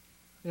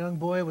The young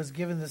boy was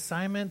given the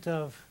assignment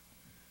of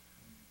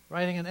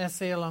writing an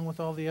essay along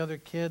with all the other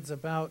kids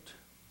about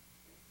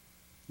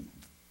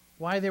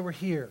why they were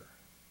here.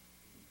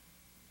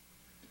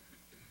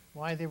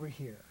 Why they were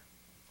here.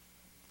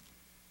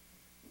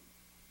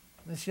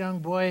 This young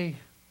boy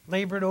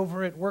labored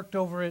over it, worked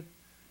over it,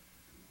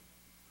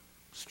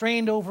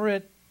 strained over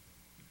it,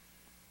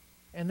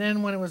 and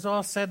then when it was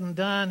all said and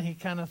done, he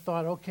kind of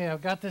thought, okay,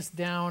 I've got this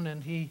down,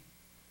 and he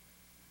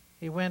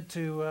went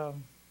to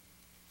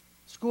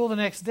school the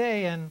next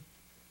day, and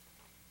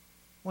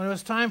when it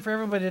was time for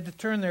everybody to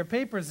turn their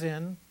papers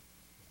in,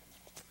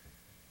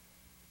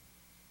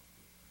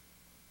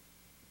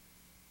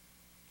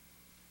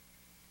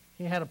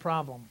 he had a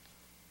problem.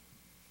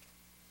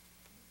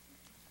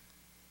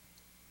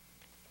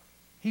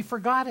 He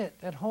forgot it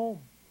at home.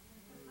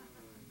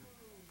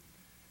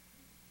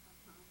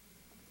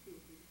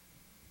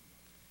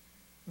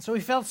 And so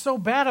he felt so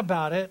bad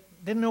about it,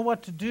 didn't know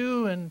what to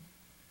do, and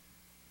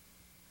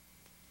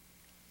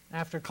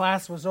after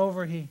class was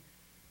over, he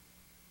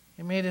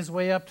made his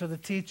way up to the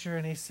teacher,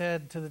 and he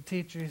said to the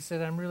teacher, he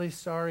said, I'm really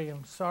sorry,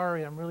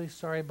 I'm really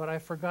sorry, but I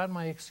forgot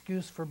my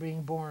excuse for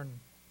being born.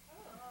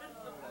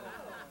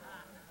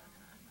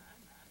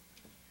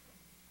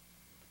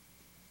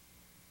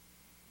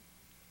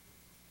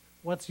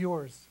 What's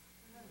yours?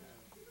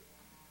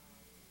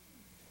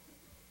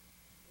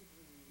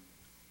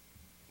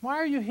 Why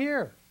are you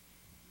here?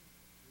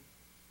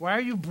 Why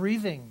are you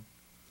breathing?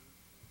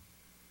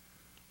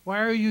 Why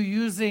are you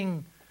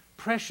using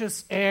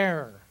precious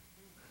air?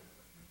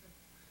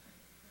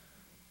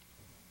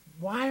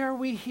 Why are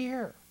we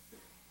here?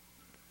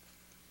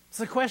 It's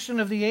the question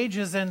of the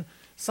ages, and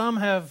some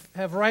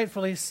have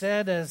rightfully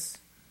said, as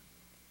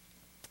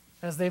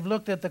they've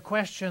looked at the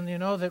question,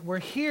 that we're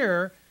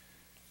here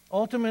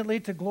ultimately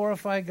to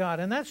glorify God.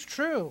 And that's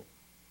true.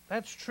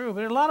 That's true. But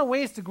there are a lot of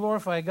ways to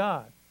glorify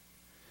God.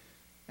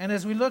 And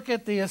as we look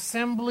at the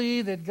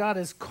assembly that God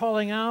is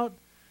calling out,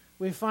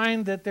 we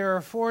find that there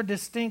are 4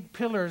 distinct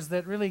pillars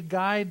that really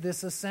guide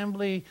this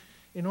assembly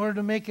in order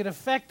to make it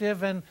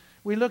effective. And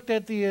we looked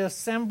at the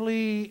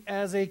assembly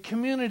as a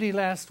community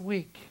last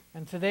week.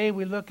 And today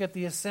we look at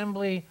the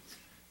assembly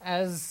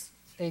as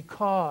a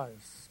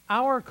cause,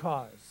 our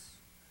cause.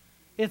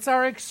 It's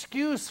our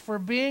excuse for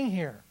being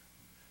here.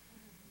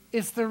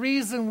 It's the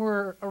reason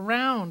we're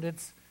around.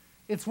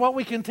 It's what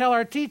we can tell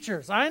our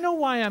teachers. I know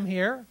why I'm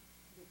here.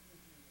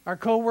 Our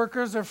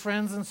co-workers, our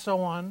friends, and so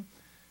on.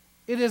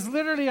 It is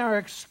literally our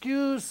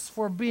excuse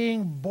for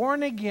being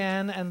born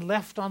again and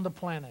left on the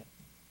planet.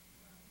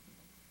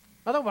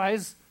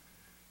 Otherwise,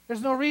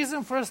 there's no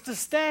reason for us to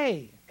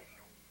stay.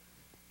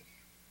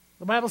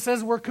 The Bible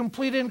says we're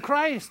complete in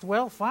Christ.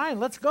 Well, fine,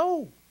 let's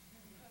go.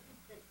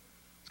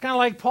 It's kind of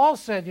like Paul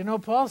said.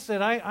 Paul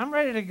said, I'm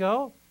ready to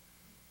go.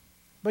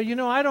 But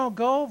I don't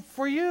go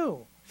for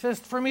you. He says,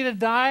 for me to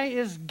die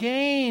is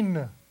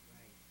gain.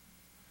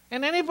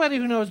 And anybody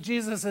who knows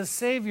Jesus as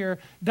Savior,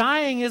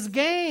 dying is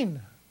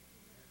gain.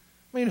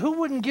 I mean, who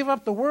wouldn't give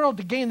up the world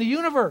to gain the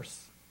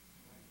universe,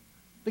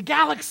 the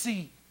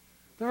galaxy,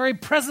 the very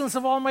presence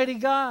of Almighty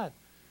God?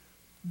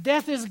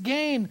 Death is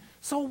gain.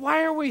 So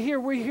why are we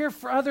here? We're here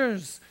for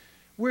others.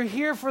 We're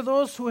here for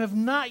those who have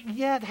not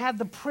yet had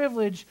the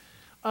privilege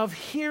of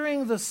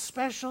hearing the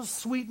special,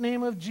 sweet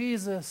name of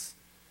Jesus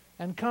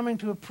and coming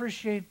to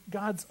appreciate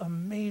God's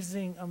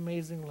amazing,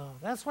 amazing love.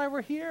 That's why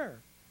we're here.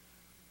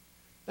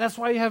 That's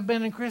why you have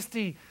Ben and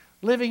Christy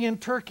living in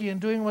Turkey and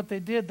doing what they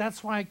did.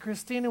 That's why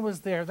Christina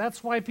was there.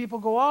 That's why people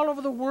go all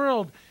over the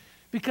world,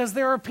 because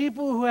there are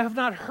people who have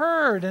not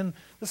heard, and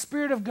the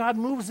Spirit of God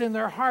moves in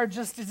their heart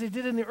just as He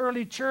did in the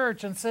early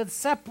church and said,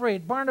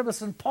 separate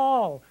Barnabas and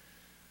Paul.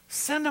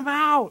 Send them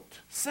out.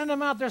 Send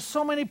them out. There's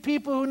so many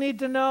people who need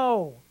to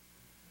know.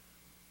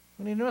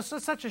 And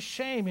it's such a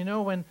shame,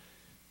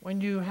 when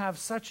you have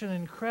such an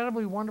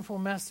incredibly wonderful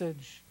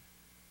message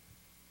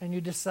and you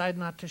decide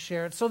not to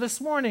share it. So this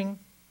morning,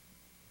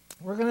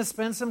 we're going to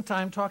spend some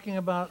time talking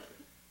about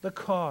the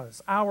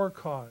cause, our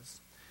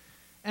cause.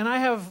 And I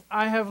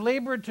have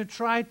labored to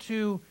try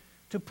to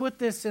put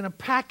this in a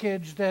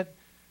package that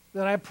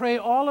I pray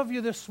all of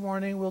you this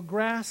morning will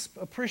grasp,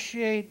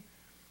 appreciate,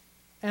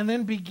 and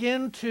then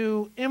begin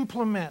to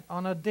implement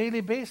on a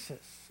daily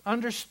basis,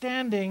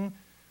 understanding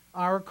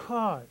our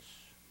cause.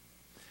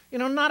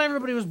 Not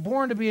everybody was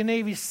born to be a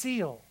Navy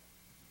SEAL.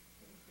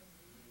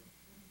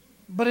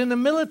 But in the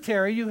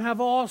military, you have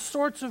all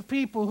sorts of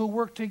people who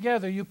work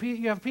together. You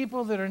have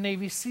people that are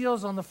Navy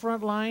SEALs on the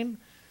front line,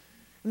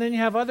 and then you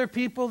have other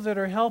people that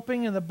are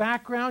helping in the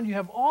background. You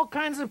have all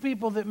kinds of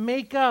people that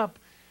make up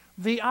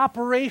the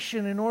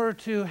operation in order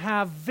to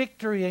have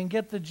victory and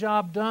get the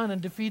job done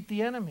and defeat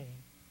the enemy.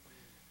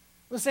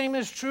 The same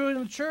is true in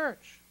the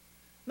church.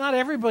 Not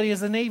everybody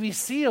is a Navy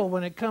SEAL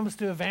when it comes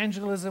to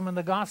evangelism and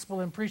the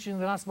gospel and preaching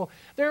the gospel.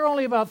 There are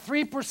only about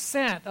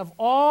 3% of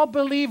all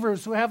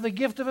believers who have the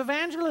gift of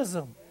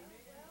evangelism.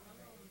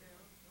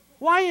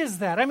 Why is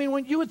that? I mean,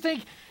 when you would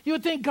think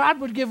God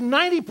would give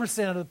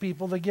 90% of the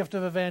people the gift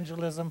of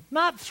evangelism,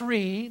 not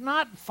 3,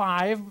 not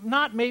 5,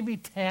 not maybe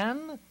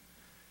 10.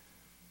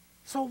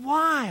 So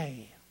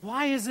why?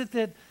 Why is it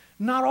that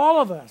not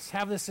all of us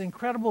have this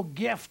incredible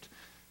gift?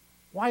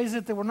 Why is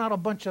it that we're not a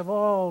bunch of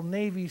all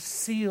Navy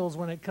SEALs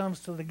when it comes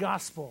to the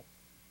gospel?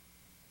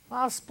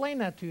 I'll explain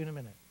that to you in a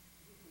minute.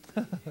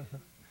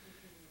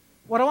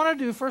 What I want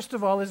to do, first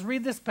of all, is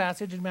read this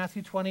passage in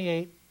Matthew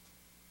 28.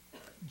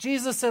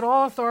 Jesus said,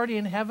 all authority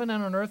in heaven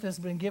and on earth has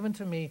been given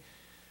to me.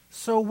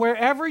 So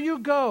wherever you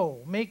go,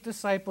 make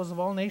disciples of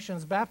all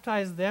nations,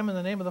 baptize them in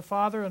the name of the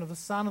Father and of the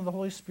Son and of the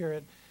Holy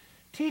Spirit.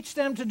 Teach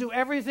them to do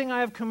everything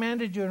I have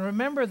commanded you, and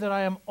remember that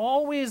I am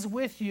always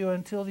with you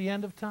until the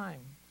end of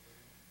time.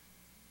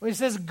 When he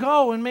says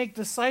go and make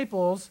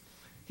disciples,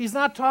 he's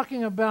not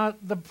talking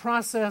about the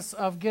process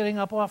of getting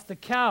up off the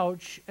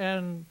couch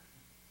and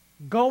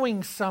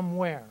going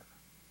somewhere.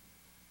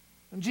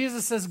 When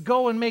Jesus says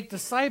go and make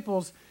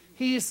disciples,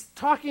 he's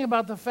talking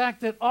about the fact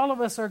that all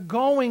of us are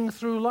going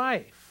through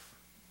life.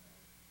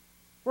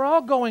 We're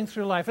all going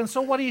through life. And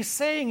so what he's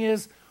saying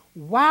is,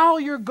 while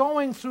you're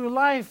going through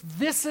life,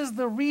 this is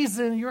the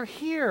reason you're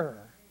here.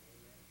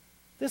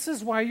 This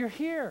is why you're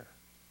here.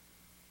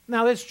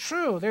 Now, it's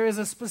true. There is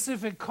a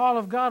specific call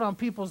of God on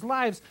people's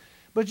lives.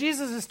 But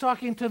Jesus is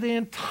talking to the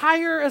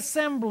entire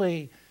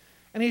assembly.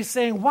 And he's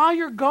saying, while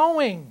you're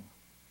going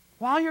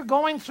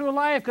through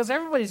life, because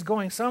everybody's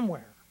going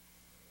somewhere.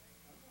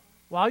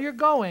 While you're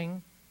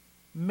going,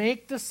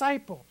 make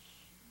disciples.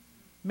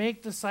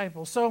 Make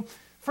disciples. So,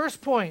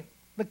 first point,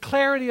 the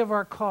clarity of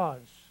our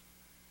cause.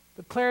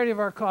 The clarity of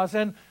our cause.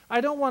 And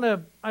I don't want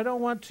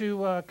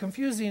to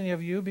confuse any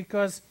of you,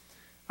 because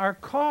our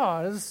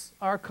cause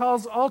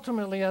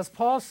ultimately, as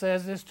Paul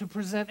says, is to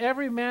present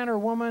every man or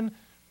woman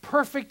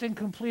perfect and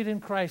complete in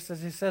Christ,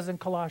 as he says in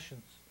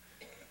Colossians.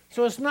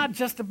 So it's not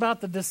just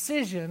about the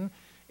decision,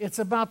 it's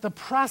about the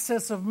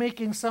process of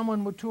making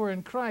someone mature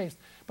in Christ.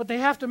 But they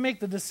have to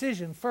make the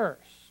decision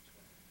first.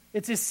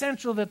 It's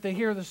essential that they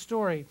hear the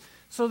story.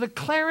 So the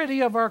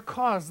clarity of our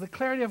cause, the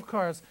clarity of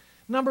cause.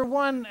 Number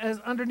one, as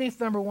underneath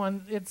number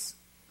one, it's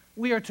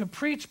we are to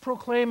preach,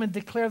 proclaim, and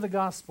declare the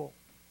gospel.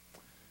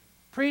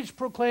 Preach,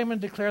 proclaim, and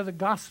declare the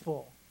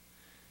gospel.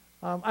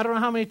 I don't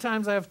know how many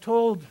times I have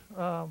told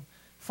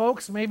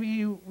folks, maybe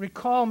you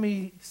recall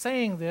me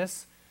saying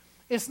this,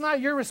 it's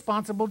not your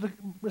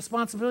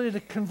responsibility to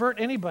convert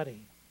anybody.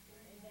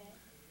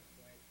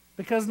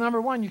 Because number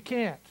one, you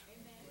can't.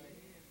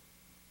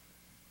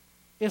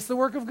 It's the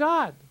work of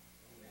God.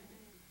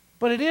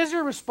 But it is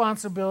your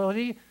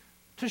responsibility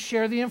to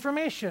share the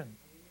information.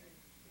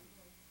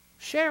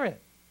 Share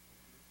it.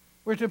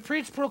 We're to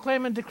preach,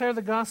 proclaim, and declare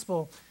the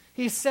gospel.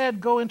 He said,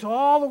 go into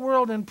all the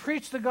world and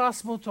preach the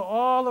gospel to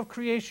all of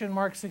creation,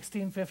 Mark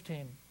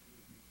 16:15.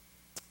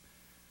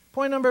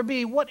 Point number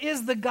B, what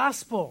is the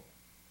gospel?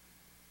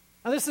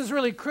 Now this is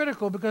really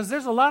critical, because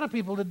there's a lot of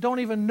people that don't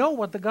even know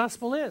what the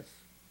gospel is.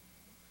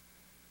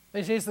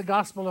 They say it's the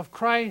gospel of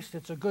Christ,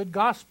 it's a good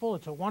gospel,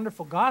 it's a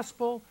wonderful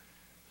gospel,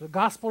 the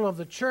gospel of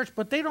the church,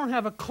 but they don't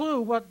have a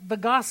clue what the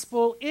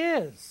gospel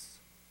is.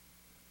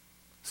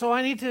 So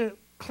I need to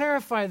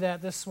clarify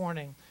that this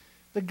morning.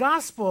 The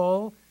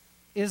gospel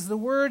is the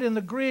word in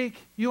the Greek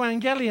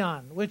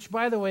euangelion, which,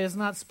 by the way, is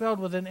not spelled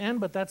with an N,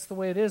 but that's the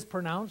way it is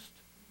pronounced,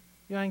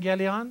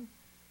 euangelion.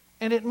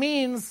 And it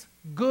means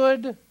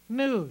good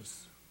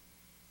news.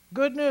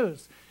 Good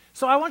news.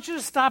 So I want you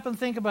to stop and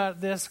think about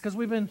this, because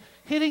we've been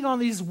hitting on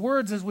these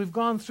words as we've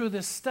gone through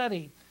this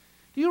study.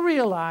 Do you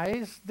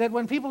realize that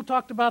when people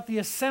talked about the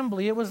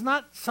assembly, it was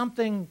not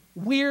something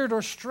weird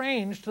or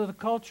strange to the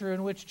culture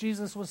in which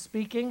Jesus was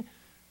speaking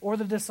or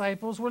the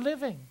disciples were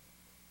living?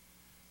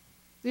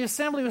 The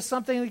assembly was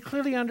something they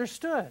clearly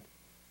understood.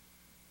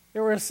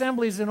 There were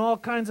assemblies in all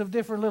kinds of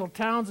different little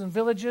towns and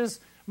villages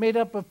made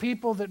up of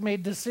people that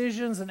made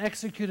decisions and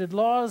executed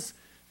laws.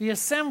 The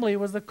assembly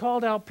was the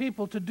called out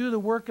people to do the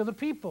work of the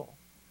people.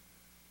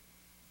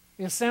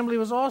 The assembly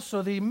was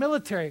also the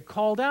military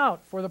called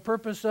out for the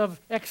purpose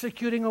of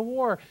executing a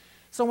war.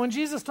 So when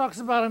Jesus talks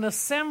about an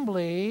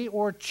assembly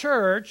or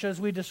church, as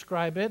we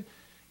describe it,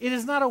 it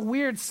is not a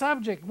weird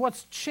subject.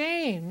 What's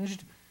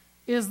changed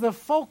is the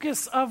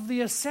focus of the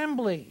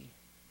assembly.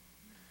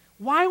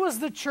 Why was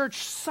the church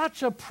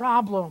such a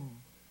problem?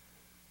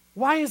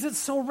 Why is it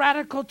so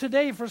radical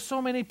today for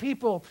so many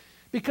people?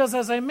 Because,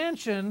 as I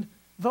mentioned,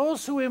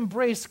 those who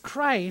embrace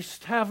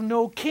Christ have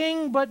no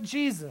king but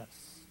Jesus.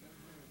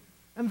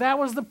 And that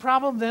was the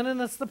problem then, and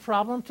it's the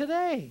problem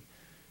today.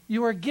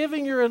 You are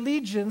giving your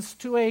allegiance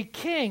to a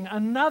king,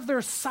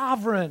 another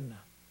sovereign,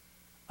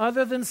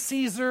 other than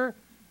Caesar,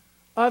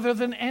 other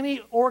than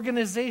any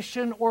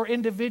organization or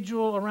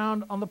individual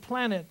around on the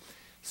planet.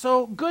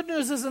 So good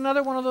news is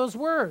another one of those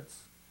words.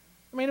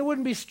 I mean, it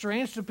wouldn't be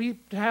strange to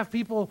have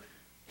people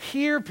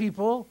hear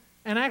people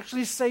and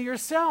actually say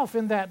yourself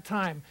in that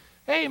time,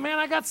 hey, man,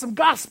 I got some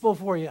gospel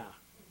for you.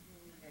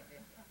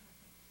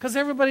 Because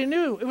everybody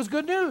knew it was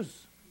good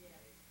news.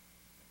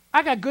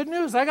 I got good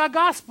news. I got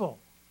gospel.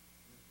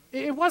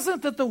 It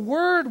wasn't that the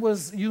word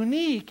was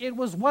unique. It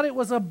was what it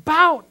was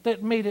about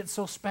that made it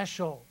so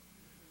special.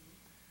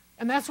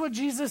 And that's what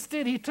Jesus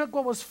did. He took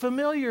what was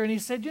familiar and he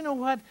said, you know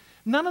what?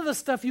 None of the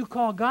stuff you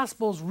call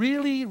gospel is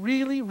really,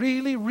 really,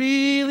 really,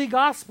 really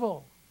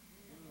gospel.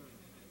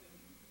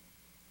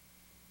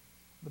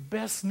 The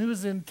best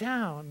news in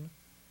town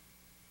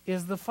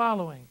is the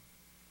following.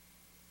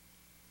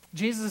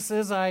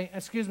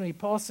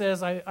 Paul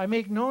says, I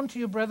make known to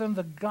you, brethren,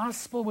 the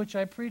gospel which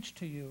I preached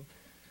to you,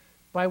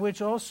 by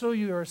which also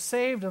you are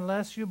saved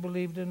unless you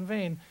believed in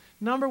vain.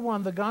 Number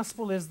one, the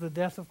gospel is the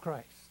death of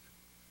Christ.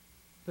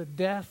 The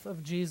death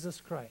of Jesus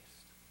Christ.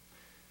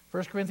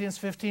 1 Corinthians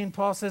 15,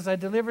 Paul says, I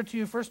delivered to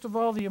you, first of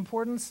all, the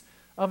importance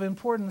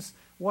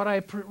what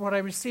I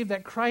received,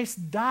 that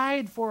Christ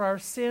died for our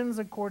sins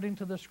according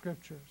to the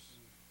Scriptures.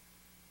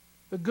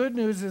 The good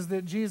news is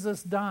that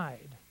Jesus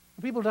died.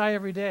 People die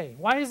every day.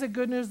 Why is it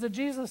good news that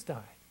Jesus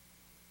died?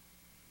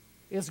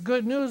 It's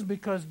good news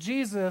because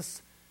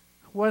Jesus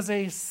was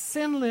a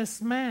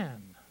sinless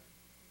man.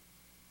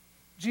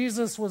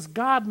 Jesus was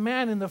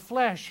God-man in the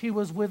flesh. He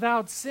was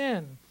without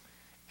sin.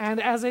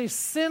 And as a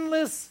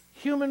sinless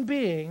human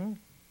being,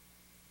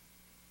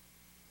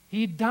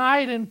 he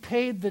died and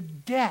paid the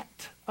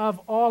debt of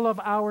all of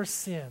our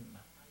sin.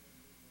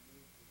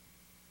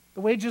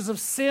 The wages of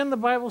sin, the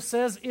Bible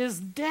says, is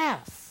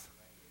death.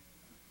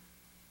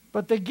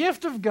 But the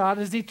gift of God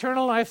is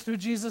eternal life through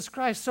Jesus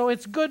Christ. So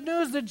it's good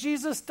news that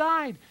Jesus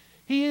died.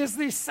 He is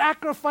the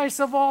sacrifice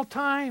of all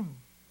time.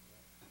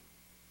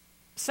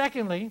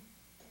 Secondly,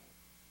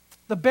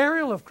 the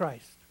burial of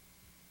Christ.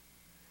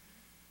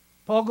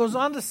 Paul goes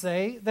on to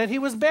say that he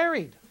was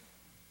buried.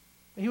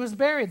 He was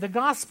buried. The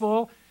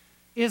gospel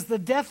is the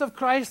death of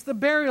Christ, the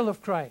burial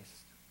of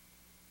Christ.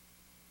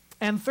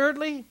 And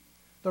thirdly,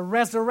 the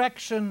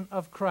resurrection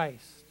of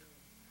Christ.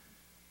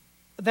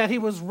 That he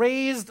was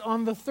raised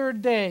on the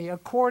third day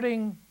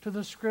according to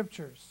the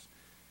Scriptures.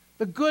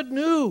 The good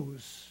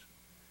news,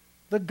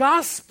 the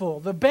gospel,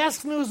 the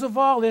best news of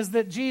all is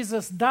that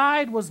Jesus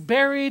died, was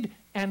buried,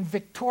 and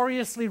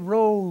victoriously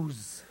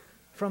rose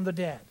from the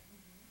dead.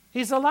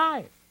 He's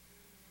alive.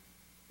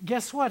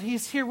 Guess what?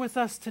 He's here with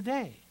us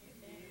today.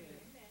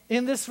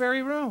 In this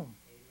very room.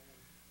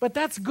 But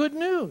that's good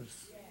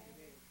news.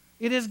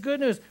 It is good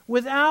news.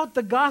 Without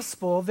the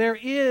gospel, there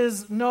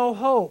is no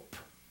hope.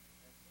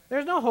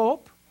 There's no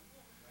hope.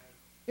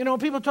 You know,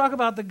 people talk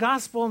about the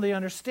gospel and they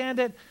understand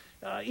it.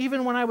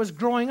 Even when I was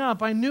growing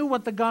up, I knew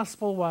what the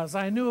gospel was.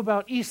 I knew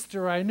about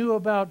Easter. I knew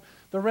about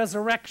the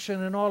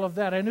resurrection and all of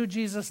that. I knew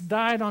Jesus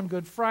died on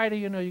Good Friday.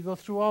 You know, you go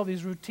through all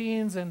these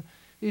routines and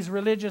these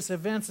religious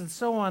events and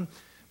so on.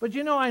 But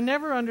you know, I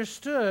never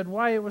understood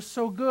why it was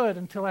so good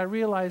until I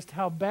realized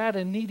how bad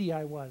and needy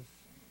I was.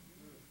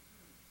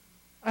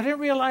 I didn't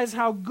realize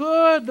how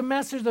good the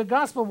message of the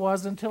gospel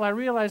was until I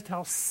realized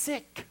how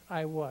sick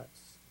I was.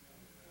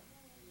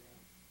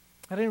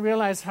 I didn't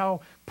realize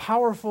how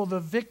powerful the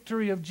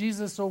victory of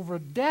Jesus over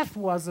death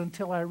was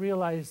until I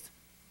realized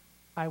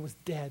I was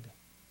dead.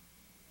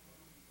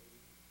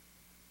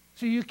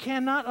 So you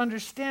cannot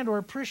understand or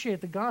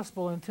appreciate the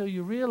gospel until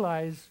you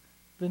realize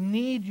the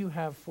need you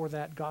have for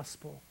that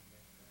gospel.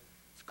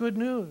 It's good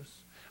news.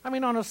 I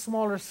mean, on a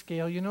smaller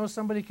scale, you know,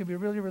 somebody could be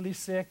really, really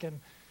sick and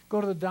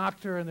go to the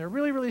doctor and they're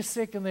really, really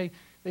sick and they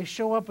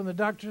show up and the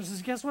doctor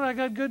says, guess what? I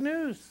got good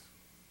news.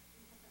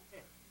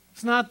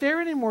 It's not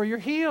there anymore. You're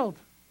healed.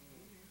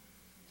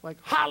 It's like,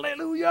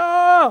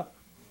 hallelujah!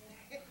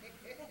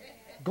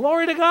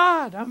 Glory to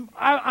God.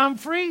 I'm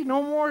free.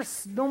 No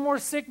more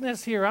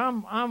sickness here.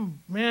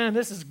 Man,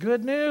 this is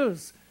good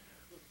news.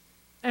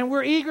 And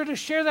we're eager to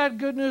share that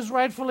good news,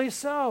 rightfully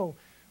so.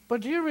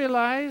 But do you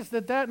realize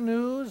that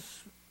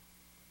news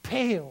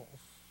pales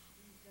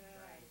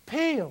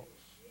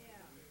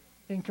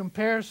in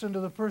comparison to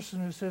the person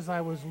who says,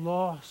 I was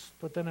lost,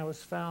 but then I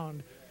was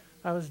found.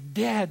 I was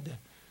dead,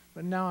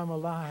 but now I'm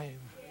alive.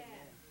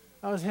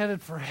 I was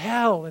headed for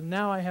hell, and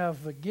now I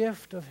have the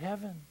gift of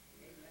heaven.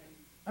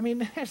 I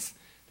mean,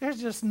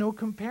 there's just no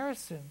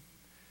comparison.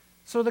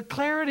 So the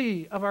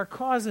clarity of our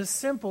cause is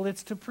simple.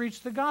 It's to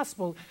preach the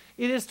gospel.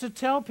 It is to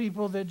tell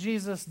people that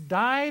Jesus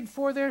died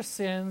for their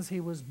sins, he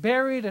was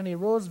buried, and he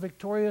rose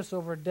victorious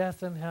over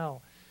death and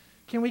hell.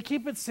 Can we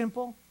keep it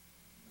simple?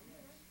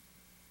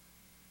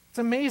 It's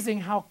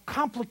amazing how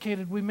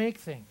complicated we make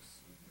things.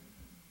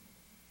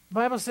 The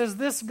Bible says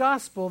this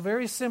gospel,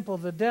 very simple,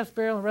 the death,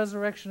 burial, and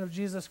resurrection of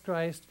Jesus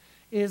Christ,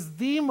 is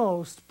the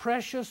most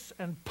precious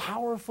and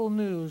powerful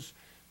news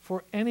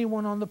for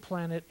anyone on the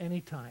planet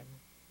anytime,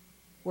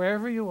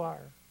 wherever you are.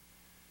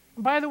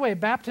 And by the way,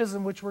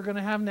 baptism, which we're going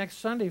to have next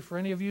Sunday, for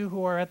any of you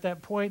who are at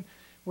that point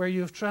where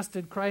you've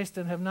trusted Christ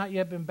and have not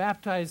yet been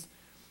baptized,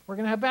 we're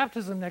going to have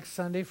baptism next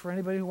Sunday for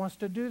anybody who wants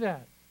to do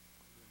that.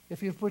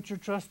 If you've put your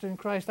trust in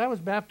Christ. I was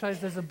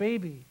baptized as a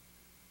baby.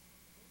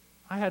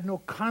 I had no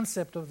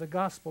concept of the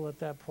gospel at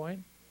that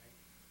point.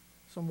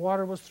 Some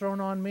water was thrown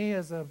on me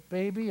as a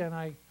baby, and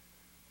I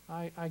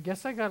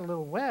guess I got a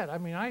little wet. I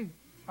mean,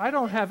 I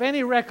don't have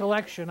any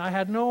recollection. I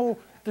had no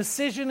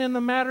decision in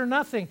the matter,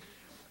 nothing.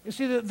 You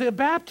see, the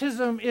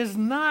baptism is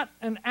not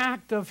an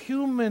act of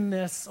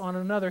humanness on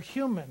another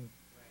human.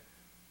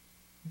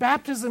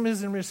 Baptism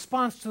is in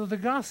response to the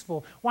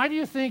gospel. Why do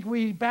you think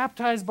we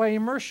baptize by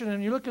immersion?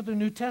 And you look at the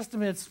New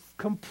Testament, it's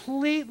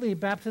completely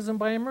baptism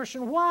by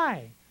immersion.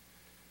 Why?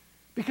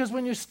 Because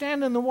when you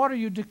stand in the water,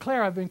 you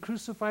declare, I've been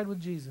crucified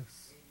with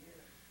Jesus.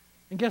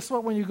 And guess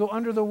what? When you go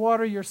under the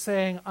water, you're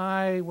saying,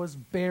 I was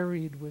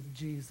buried with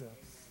Jesus.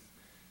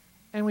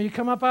 And when you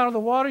come up out of the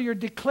water, you're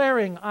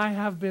declaring, I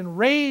have been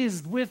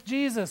raised with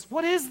Jesus.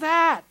 What is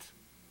that?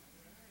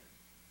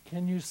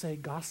 Can you say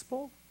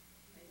gospel?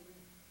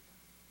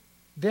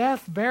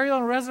 Death, burial,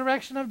 and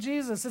resurrection of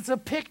Jesus. It's a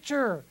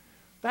picture.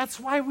 That's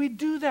why we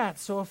do that.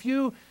 So if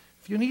you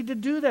need to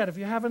do that, if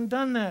you haven't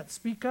done that,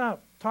 speak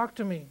up. Talk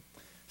to me.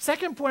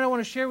 Second point I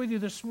want to share with you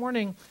this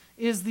morning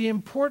is the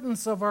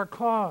importance of our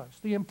cause.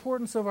 The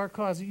importance of our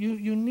cause.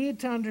 You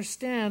need to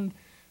understand,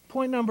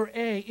 point number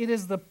A, it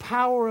is the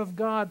power of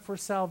God for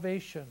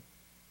salvation.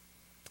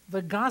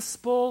 The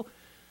gospel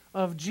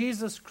of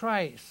Jesus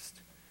Christ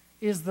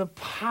is the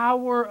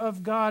power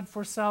of God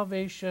for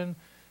salvation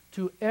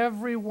to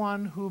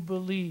everyone who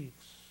believes.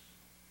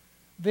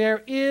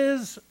 There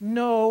is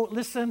no,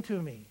 listen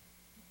to me,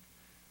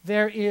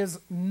 there is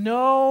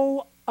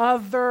no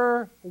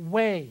other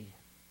way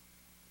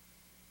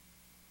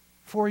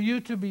for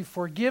you to be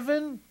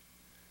forgiven,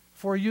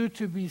 for you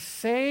to be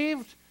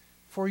saved,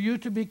 for you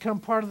to become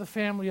part of the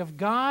family of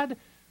God.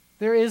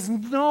 There is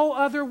no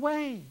other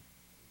way.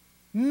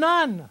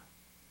 None.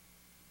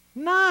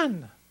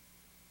 None.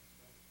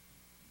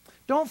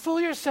 Don't fool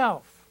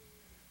yourself.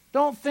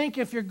 Don't think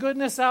if your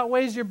goodness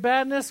outweighs your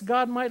badness,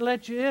 God might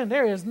let you in.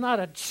 There is not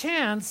a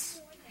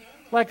chance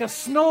like a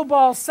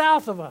snowball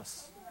south of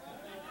us.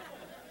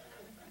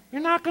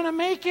 You're not going to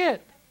make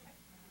it.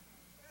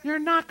 You're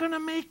not going to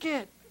make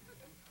it.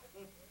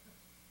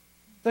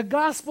 The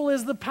gospel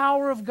is the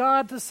power of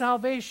God to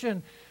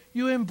salvation.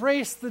 You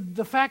embrace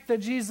the fact that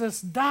Jesus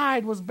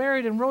died, was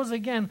buried, and rose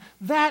again.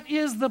 That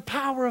is the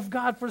power of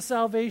God for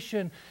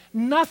salvation.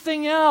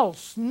 Nothing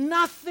else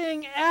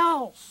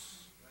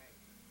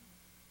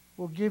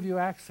will give you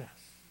access.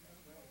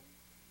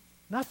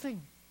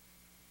 Nothing.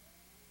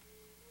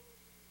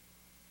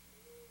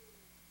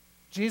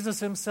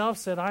 Jesus himself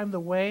said, I'm the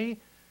way,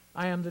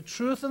 I am the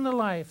truth and the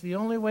life. The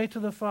only way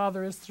to the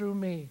Father is through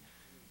me.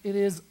 It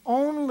is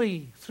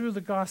only through the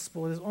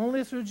gospel, it is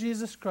only through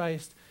Jesus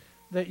Christ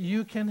that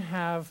you can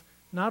have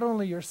not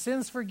only your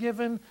sins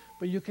forgiven,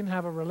 but you can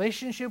have a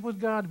relationship with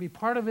God, be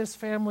part of his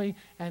family,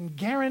 and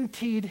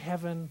guaranteed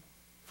heaven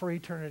for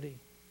eternity.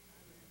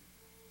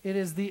 It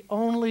is the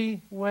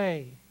only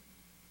way.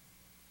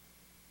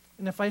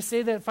 And if I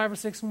say that 5 or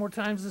 6 more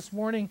times this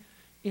morning,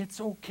 it's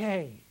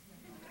okay.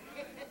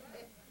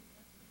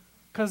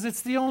 Because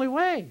it's the only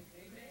way.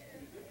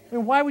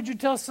 And why would you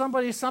tell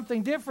somebody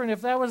something different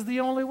if that was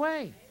the only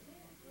way?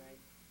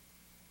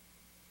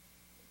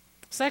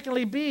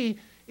 Secondly, B,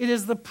 it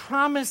is the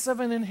promise of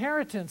an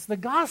inheritance. The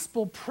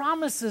gospel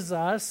promises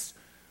us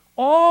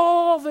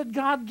all that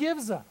God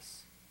gives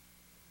us.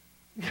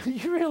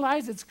 You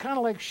realize it's kind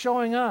of like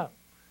showing up.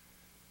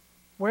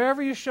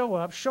 Wherever you show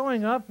up,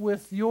 showing up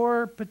with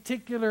your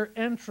particular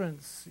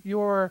entrance,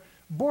 your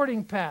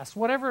boarding pass,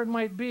 whatever it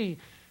might be.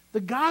 The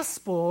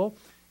gospel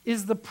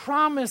is the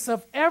promise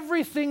of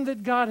everything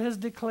that God has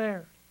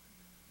declared.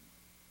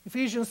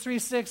 Ephesians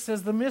 3:6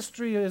 says the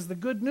mystery is the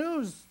good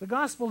news, the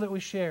gospel that we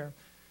share.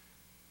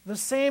 The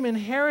same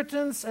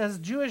inheritance as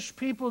Jewish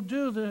people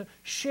do,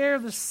 share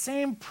the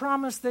same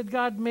promise that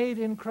God made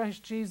in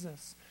Christ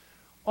Jesus.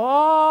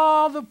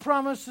 All the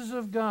promises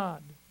of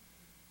God.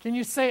 Can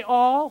you say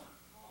all?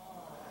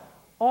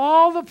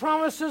 All the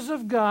promises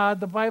of God,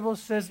 the Bible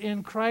says,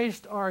 in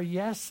Christ are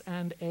yes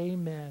and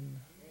amen.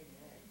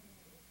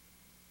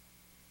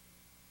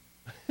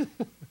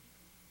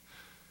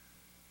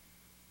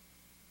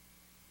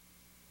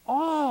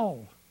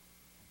 All.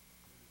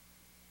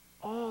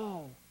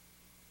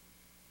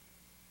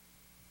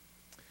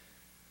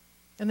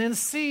 And then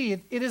C,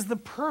 it is the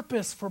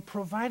purpose for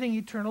providing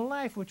eternal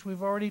life, which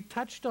we've already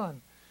touched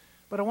on.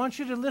 But I want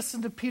you to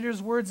listen to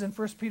Peter's words in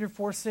 1 Peter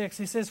 4:6.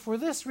 He says, for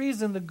this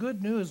reason the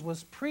good news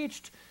was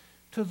preached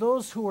to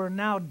those who are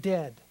now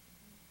dead.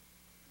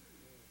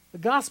 The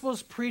gospel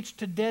is preached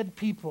to dead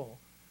people.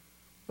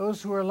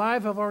 Those who are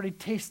alive have already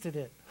tasted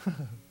it. It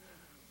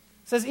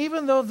says,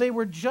 even though they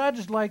were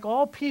judged like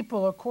all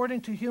people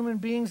according to human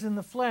beings in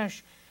the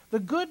flesh, the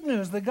good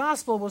news, the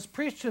gospel, was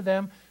preached to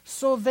them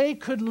so they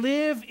could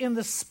live in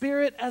the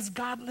Spirit as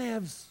God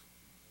lives.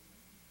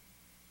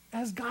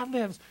 As God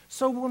lives.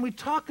 So when we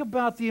talk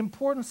about the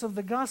importance of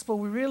the gospel,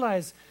 we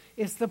realize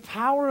it's the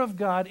power of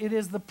God, it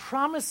is the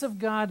promise of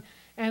God,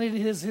 and it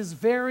is his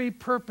very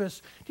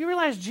purpose. Do you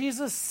realize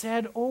Jesus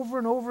said over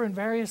and over in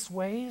various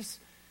ways,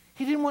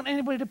 he didn't want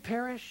anybody to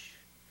perish.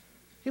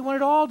 He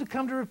wanted all to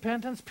come to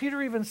repentance.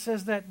 Peter even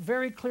says that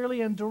very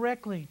clearly and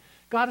directly.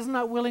 God is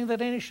not willing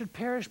that any should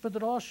perish, but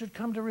that all should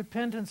come to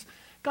repentance.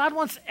 God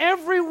wants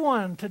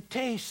everyone to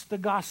taste the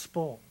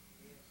gospel.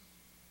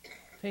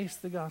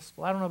 Taste the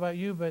gospel. I don't know about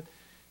you, but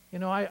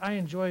I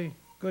enjoy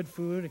good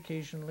food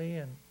occasionally,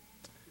 and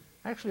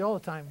actually all the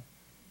time.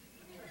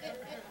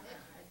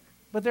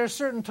 But there are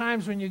certain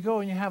times when you go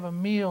and you have a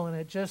meal and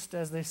it just,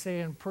 as they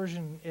say in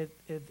Persian, it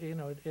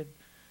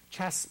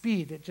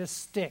chaspid, it just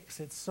sticks.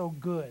 It's so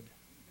good.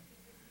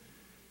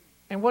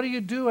 And what do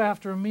you do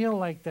after a meal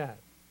like that?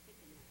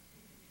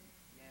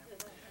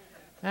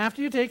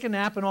 After you take a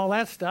nap and all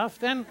that stuff,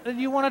 then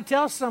you want to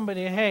tell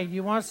somebody, hey,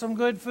 you want some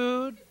good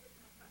food?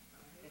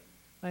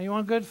 Now, you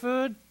want good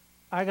food?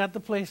 I got the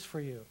place for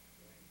you.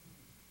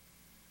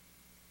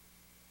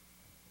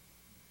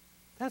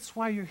 That's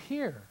why you're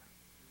here.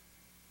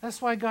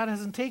 That's why God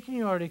hasn't taken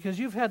you already, because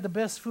you've had the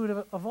best food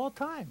of all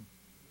time.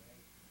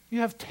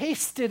 You have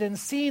tasted and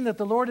seen that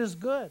the Lord is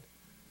good.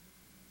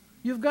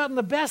 You've gotten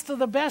the best of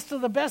the best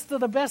of the best of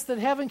the best that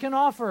heaven can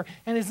offer,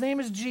 and His name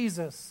is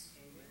Jesus.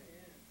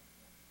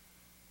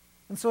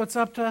 And so it's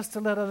up to us to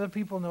let other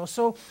people know.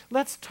 So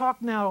let's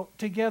talk now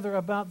together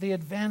about the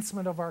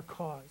advancement of our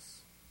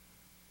cause.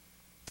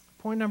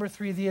 Point number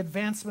 3, the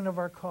advancement of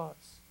our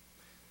cause.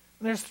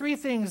 And there's 3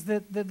 things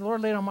that the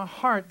Lord laid on my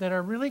heart that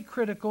are really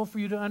critical for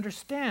you to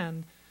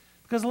understand.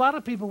 Because a lot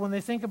of people, when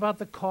they think about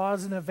the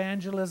cause and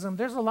evangelism,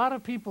 there's a lot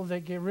of people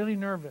that get really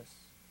nervous.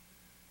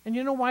 And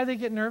you know why they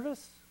get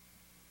nervous?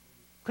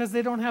 Because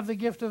they don't have the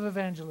gift of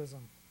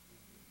evangelism.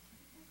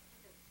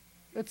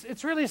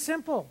 It's really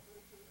simple.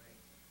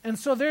 And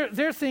so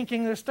they're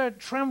thinking, they start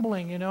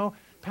trembling,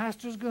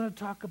 Pastor's going to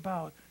talk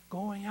about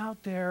going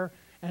out there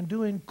and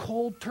doing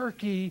cold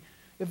turkey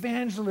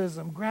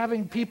evangelism,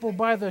 grabbing people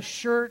by the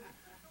shirt,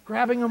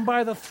 grabbing them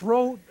by the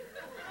throat,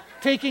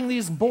 taking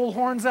these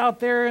bullhorns out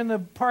there in the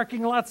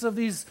parking lots of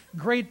these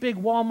great big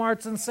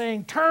Walmarts and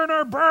saying, turn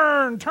or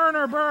burn, turn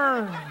or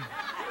burn.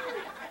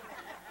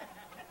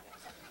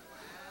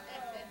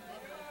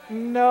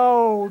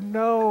 No.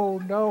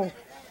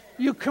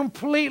 You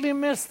completely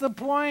missed the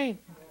point.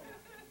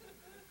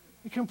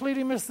 You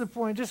completely missed the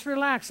point. Just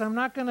relax. I'm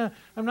not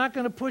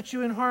gonna put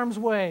you in harm's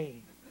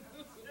way.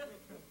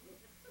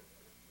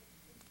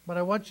 But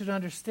I want you to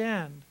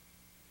understand,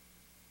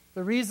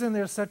 the reason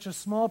there's such a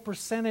small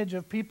percentage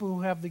of people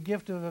who have the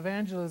gift of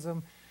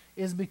evangelism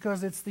is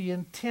because it's the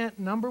intent,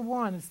 number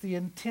one, it's the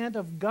intent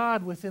of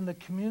God within the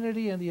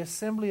community and the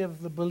assembly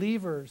of the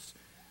believers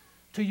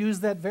to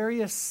use that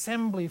very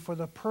assembly for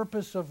the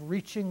purpose of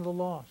reaching the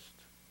lost.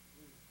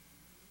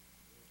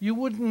 You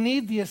wouldn't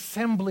need the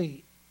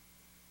assembly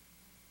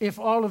if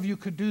all of you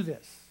could do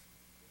this.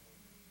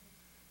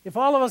 If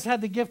all of us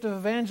had the gift of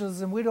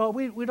evangelism, we'd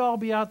all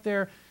be out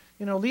there,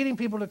 leading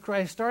people to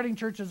Christ, starting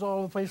churches all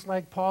over the place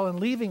like Paul and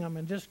leaving them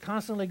and just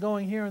constantly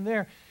going here and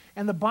there.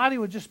 And the body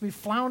would just be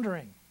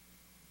floundering.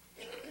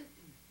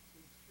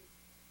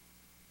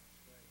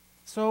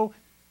 So,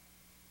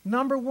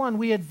 number one,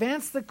 we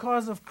advance the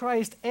cause of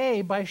Christ,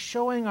 by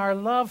showing our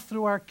love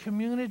through our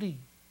community.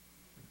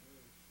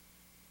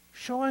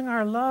 Showing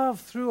our love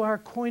through our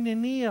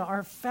koinonia,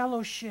 our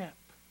fellowship.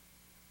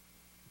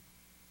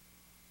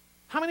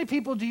 How many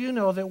people do you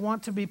know that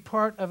want to be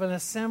part of an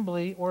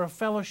assembly or a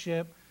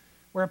fellowship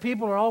where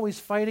people are always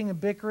fighting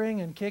and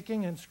bickering and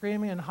kicking and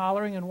screaming and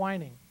hollering and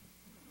whining?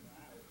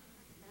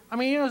 I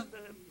mean,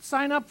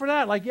 sign up for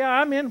that. Like, yeah,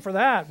 I'm in for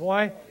that,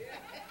 boy.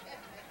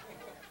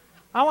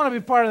 I want to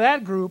be part of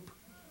that group.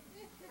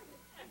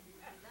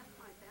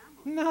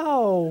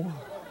 No.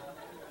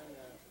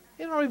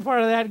 You don't want to be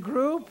part of that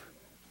group.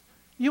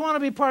 You want to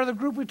be part of the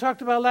group we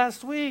talked about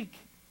last week.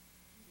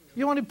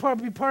 You want to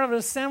be part of an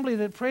assembly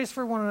that prays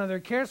for one another,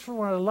 cares for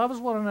one another, loves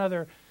one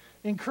another,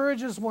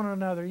 encourages one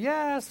another.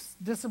 Yes,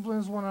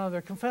 disciplines one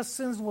another, confesses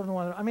sins one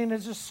another. I mean,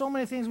 there's just so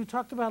many things we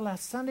talked about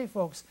last Sunday,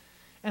 folks.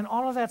 And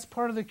all of that's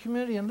part of the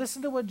community. And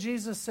listen to what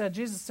Jesus said.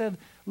 Jesus said,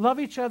 love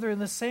each other in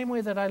the same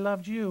way that I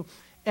loved you.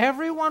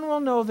 Everyone will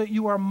know that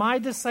you are my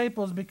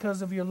disciples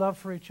because of your love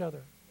for each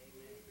other.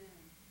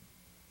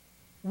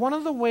 One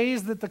of the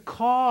ways that the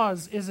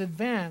cause is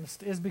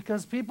advanced is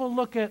because people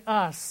look at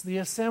us, the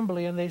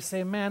assembly, and they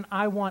say, man,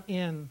 I want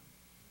in.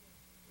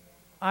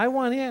 I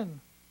want in.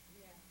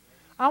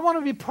 I want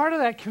to be part of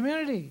that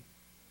community.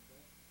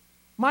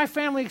 My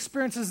family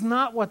experience is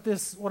not what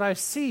I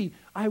see.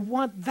 I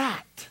want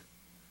that.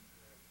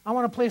 I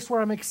want a place where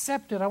I'm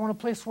accepted. I want a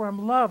place where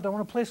I'm loved. I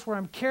want a place where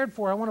I'm cared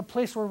for. I want a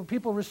place where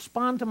people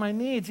respond to my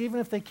needs, even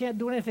if they can't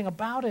do anything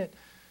about it.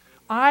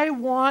 I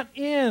want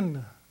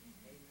in.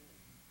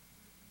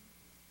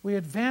 We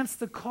advance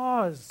the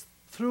cause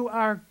through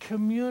our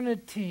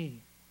community.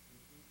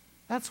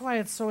 That's why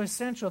it's so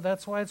essential.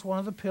 That's why it's one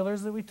of the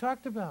pillars that we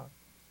talked about.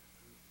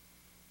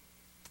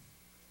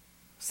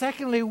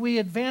 Secondly, we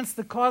advance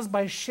the cause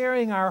by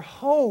sharing our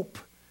hope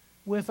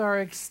with our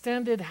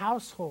extended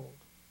household.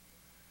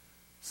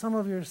 Some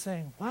of you are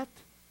saying, what?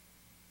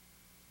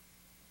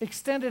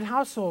 Extended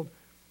household.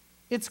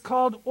 It's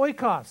called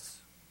oikos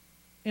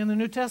in the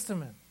New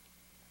Testament.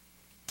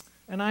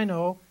 And I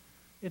know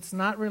it's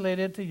not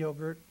related to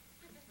yogurt.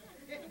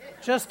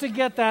 Just to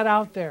get that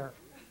out there.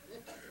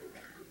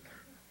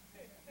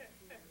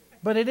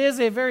 But it is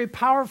a very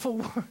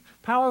powerful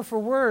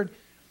word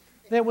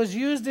that was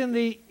used in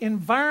the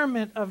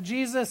environment of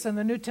Jesus and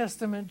the New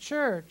Testament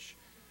church.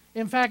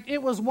 In fact,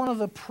 it was one of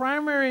the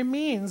primary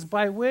means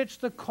by which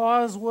the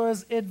cause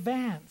was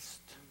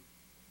advanced.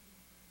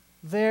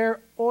 their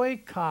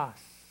oikos,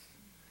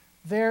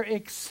 their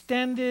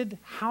extended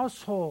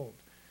household.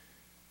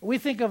 We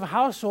think of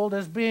household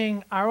as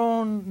being our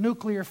own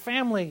nuclear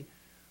family,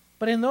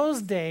 but in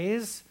those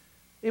days,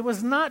 it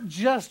was not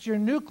just your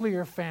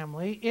nuclear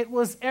family. It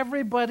was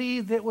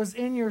everybody that was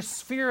in your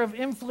sphere of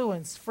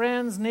influence,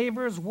 friends,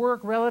 neighbors, work,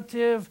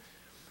 relative,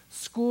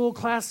 school,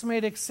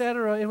 classmate,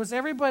 etc. It was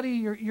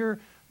everybody,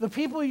 the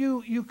people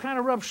you kind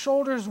of rub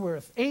shoulders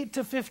with, 8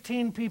 to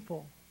 15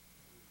 people.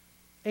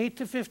 8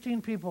 to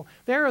 15 people.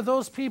 There are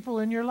those people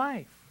in your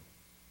life.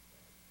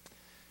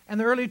 And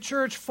the early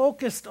church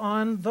focused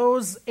on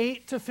those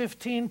 8 to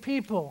 15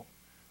 people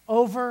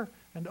over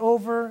and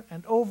over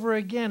and over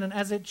again. And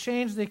as it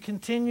changed, they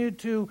continued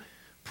to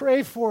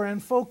pray for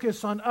and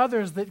focus on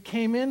others that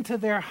came into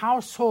their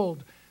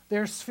household,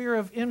 their sphere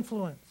of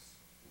influence.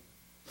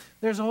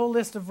 There's a whole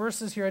list of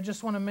verses here. I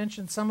just want to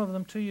mention some of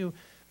them to you.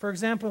 For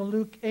example,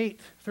 Luke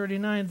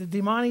 8:39, the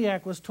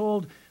demoniac was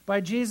told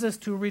by Jesus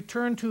to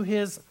return to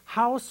his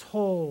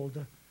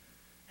household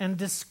and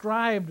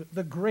described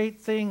the great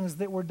things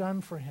that were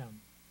done for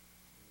him.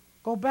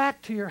 Go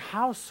back to your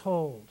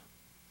household.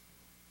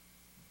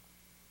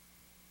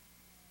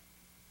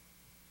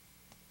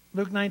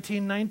 Luke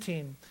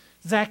 19:19.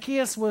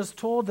 Zacchaeus was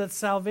told that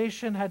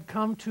salvation had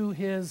come to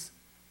his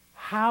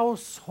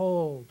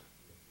household.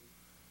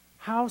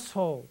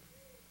 Household.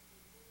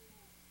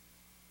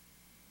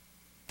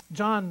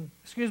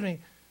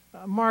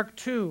 Mark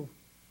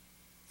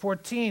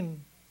 2:14.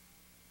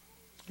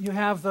 You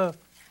have the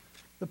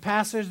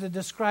passage that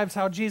describes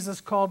how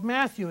Jesus called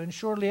Matthew, and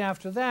shortly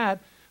after that,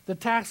 the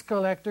tax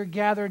collector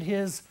gathered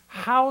his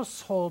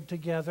household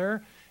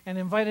together and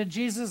invited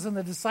Jesus and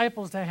the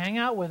disciples to hang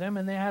out with him,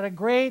 and they had a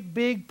great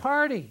big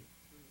party.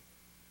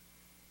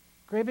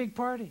 Great big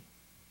party.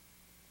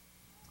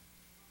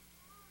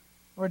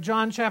 Or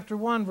John chapter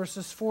 1,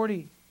 verses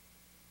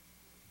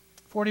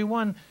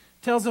 41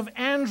 tells of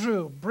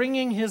Andrew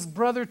bringing his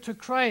brother to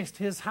Christ,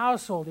 his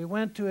household. He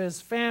went to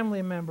his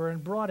family member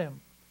and brought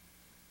him.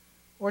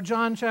 Or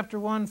John chapter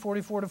 1,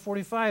 44 to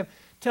 45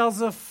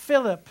 tells of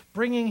Philip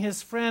bringing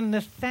his friend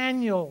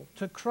Nathanael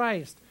to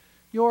Christ.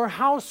 Your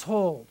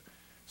household.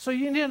 So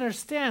you need to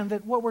understand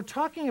that what we're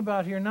talking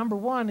about here, number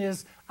one,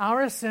 is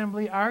our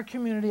assembly, our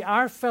community,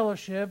 our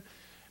fellowship,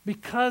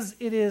 because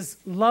it is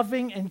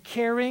loving and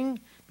caring,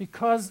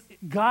 because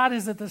God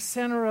is at the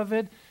center of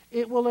it,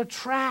 it will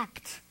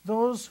attract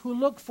those who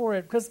look for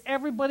it, because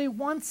everybody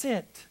wants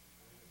it.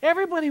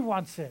 Everybody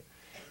wants it.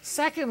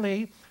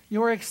 Secondly,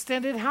 your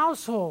extended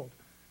household.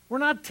 We're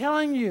not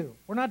telling you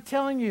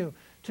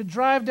to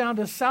drive down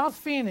to South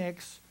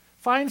Phoenix,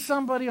 find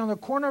somebody on the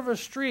corner of a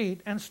street,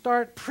 and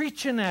start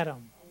preaching at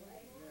them.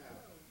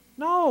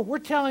 No, we're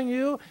telling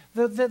you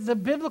that the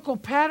biblical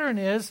pattern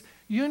is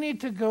you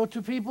need to go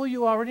to people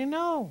you already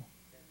know.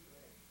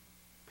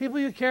 People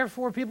you care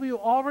for, people you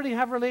already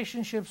have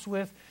relationships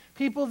with,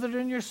 people that are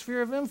in your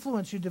sphere of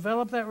influence. You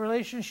develop that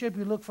relationship,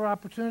 you look for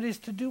opportunities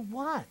to do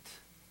what?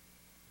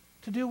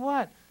 To do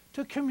what?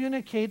 To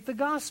communicate the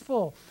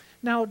gospel.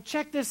 Now,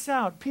 check this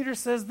out. Peter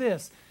says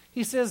this.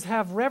 He says,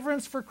 have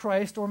reverence for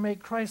Christ, or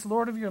make Christ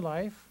Lord of your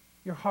life,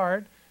 your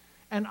heart,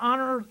 and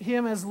honor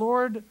him as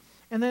Lord.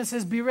 And then it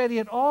says, be ready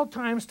at all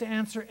times to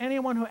answer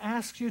anyone who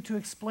asks you to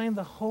explain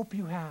the hope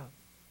you have.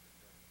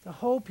 The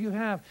hope you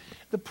have.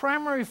 The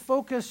primary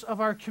focus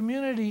of our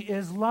community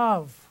is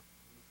love.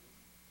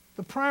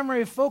 The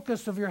primary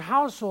focus of your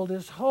household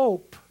is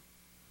hope.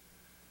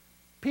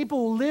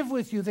 People live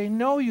with you, they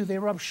know you, they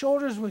rub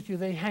shoulders with you,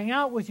 they hang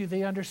out with you,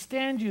 they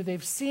understand you,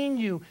 they've seen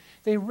you,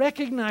 they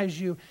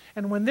recognize you.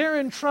 And when they're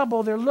in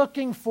trouble, they're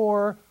looking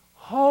for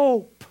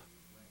hope.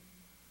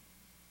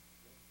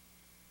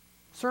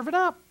 Serve it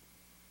up.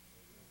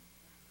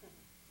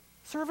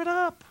 Serve it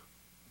up.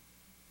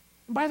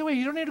 And by the way,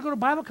 you don't need to go to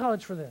Bible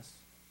college for this.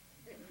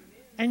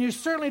 And you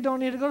certainly don't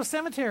need to go to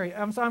seminary.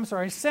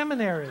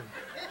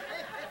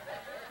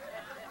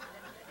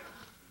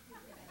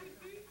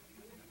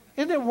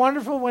 Isn't it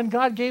wonderful when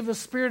God gave the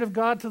Spirit of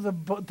God to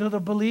the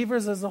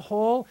believers as a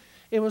whole?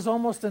 It was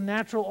almost a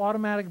natural,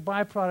 automatic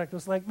byproduct. It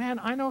was like, man,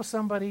 I know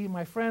somebody,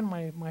 my friend,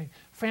 my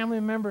family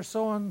member,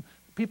 so on,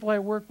 people I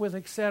work with,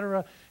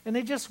 etc. And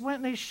they just went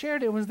and they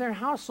shared it. It was their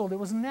household. It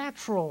was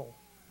natural.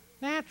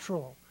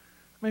 Natural.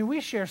 I mean,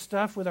 we share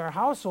stuff with our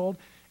household,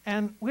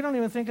 and we don't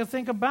even think a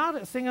thing about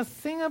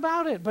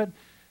it. But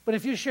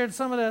if you shared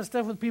some of that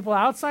stuff with people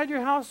outside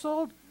your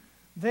household,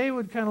 they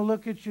would kind of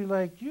look at you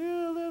like,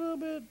 you're a little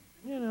bit,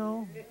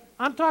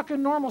 I'm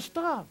talking normal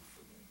stuff.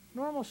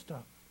 Normal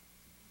stuff.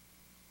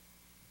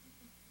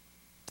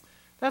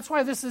 That's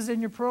why this is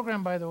in your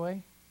program, by the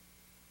way.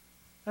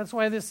 That's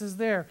why this is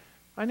there.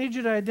 I need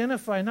you to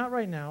identify, not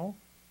right now,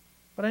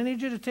 but I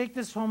need you to take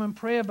this home and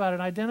pray about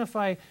it.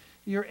 Identify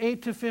your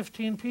 8 to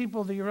 15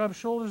 people that you rub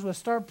shoulders with.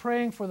 Start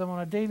praying for them on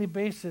a daily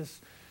basis.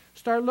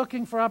 Start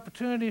looking for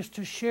opportunities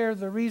to share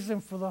the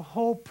reason for the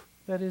hope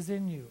that is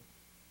in you.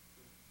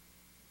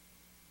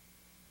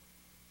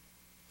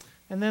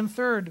 And then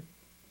third,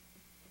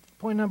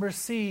 point number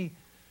C,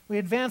 we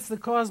advance the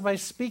cause by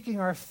speaking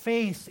our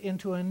faith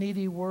into a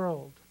needy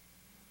world.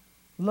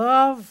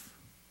 Love,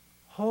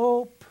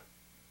 hope,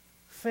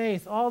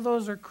 faith, all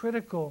those are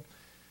critical.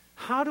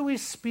 How do we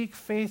speak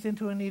faith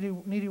into a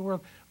needy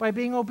world? By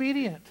being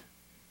obedient.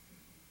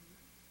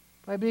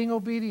 By being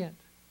obedient.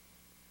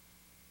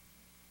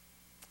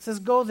 It says,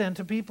 go then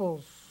to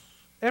peoples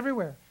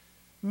everywhere.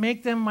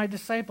 Make them my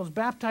disciples.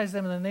 Baptize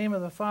them in the name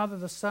of the Father,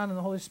 the Son, and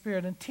the Holy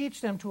Spirit, and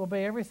teach them to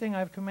obey everything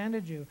I've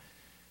commanded you.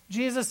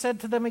 Jesus said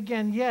to them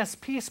again, yes,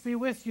 peace be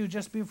with you,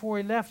 just before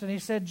he left. And he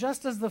said,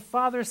 just as the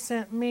Father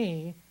sent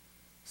me,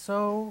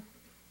 so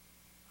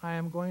I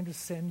am going to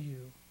send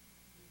you.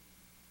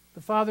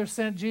 The Father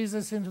sent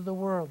Jesus into the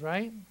world,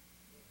 right?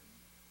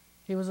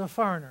 He was a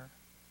foreigner.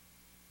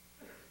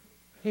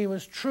 He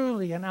was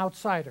truly an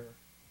outsider.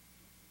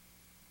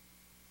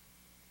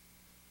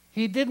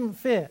 He didn't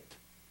fit.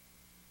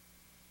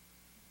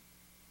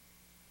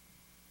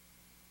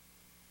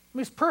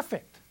 He's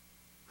perfect.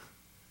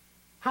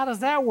 How does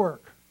that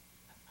work?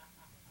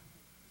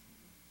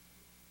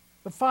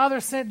 The Father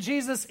sent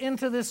Jesus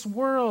into this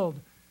world,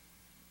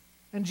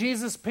 and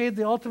Jesus paid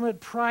the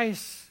ultimate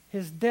price,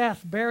 his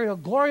death, burial,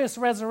 glorious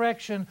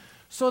resurrection,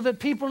 so that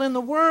people in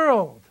the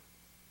world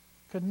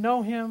could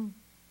know him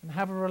and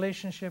have a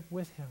relationship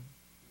with him.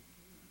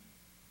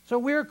 So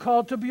we're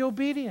called to be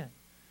obedient.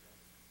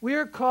 We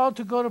are called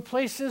to go to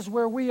places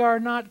where we are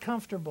not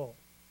comfortable.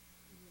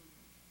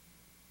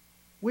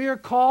 We are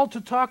called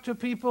to talk to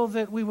people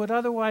that we would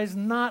otherwise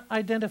not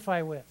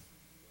identify with.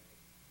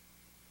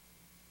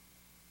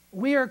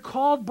 We are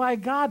called by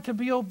God to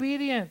be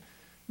obedient,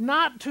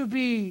 not to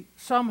be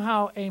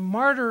somehow a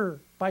martyr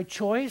by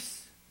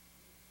choice,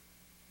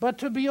 but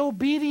to be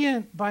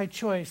obedient by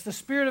choice. The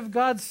Spirit of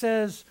God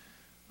says,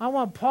 I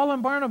want Paul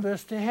and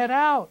Barnabas to head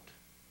out.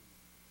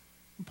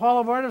 And Paul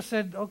and Barnabas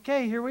said,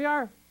 okay, here we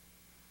are.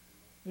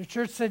 The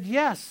church said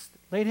yes,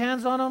 laid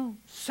hands on them,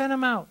 sent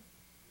them out.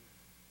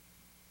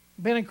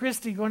 Ben and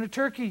Christy going to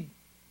Turkey.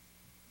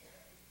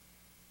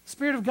 The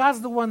Spirit of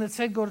God's the one that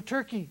said go to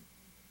Turkey.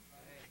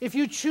 If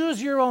you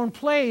choose your own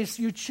place,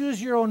 you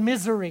choose your own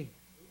misery.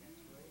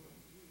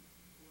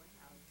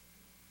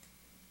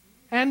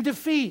 And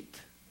defeat.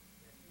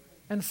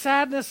 And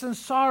sadness and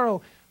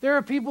sorrow. There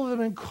are people that have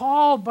been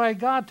called by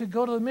God to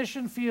go to the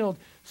mission field.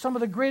 Some of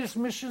the greatest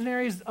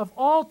missionaries of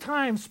all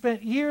time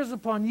spent years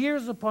upon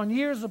years upon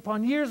years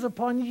upon years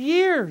upon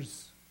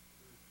years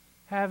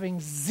having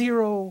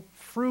zero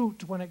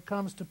fruit when it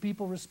comes to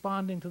people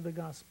responding to the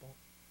gospel.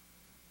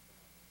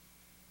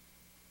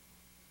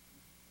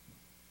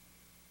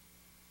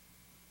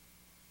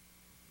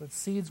 But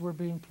seeds were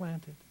being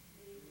planted.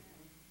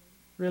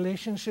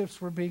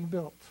 Relationships were being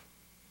built.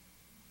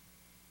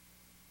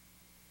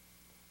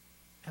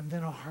 And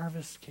then a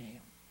harvest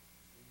came.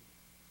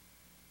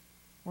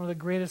 One of the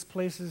greatest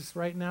places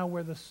right now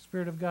where the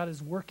Spirit of God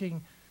is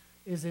working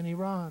is in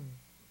Iran.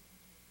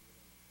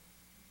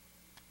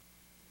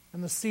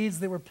 And the seeds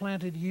that were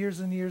planted years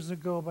and years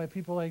ago by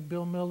people like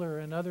Bill Miller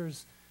and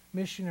others,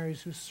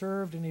 missionaries who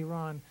served in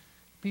Iran,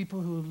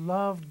 people who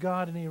loved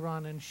God in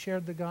Iran and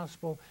shared the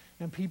gospel,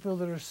 and people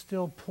that are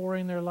still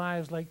pouring their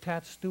lives like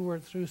Tat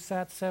Stewart through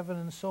Sat7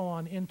 and so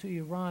on into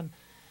Iran.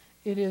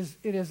 It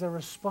is a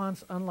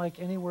response unlike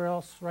anywhere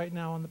else right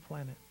now on the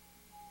planet.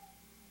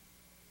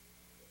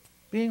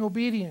 Being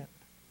obedient.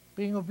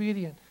 Being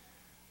obedient.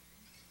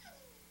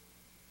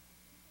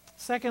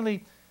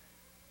 Secondly,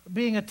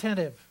 being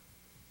attentive.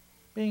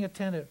 Being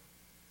attentive.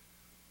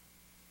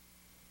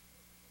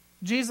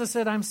 Jesus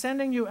said, I'm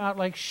sending you out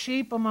like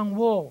sheep among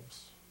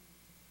wolves.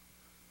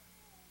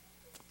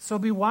 So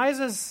be wise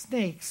as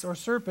snakes or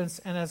serpents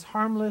and as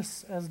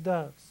harmless as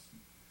doves.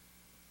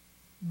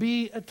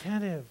 Be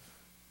attentive.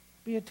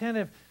 Be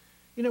attentive.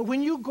 You know,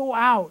 when you go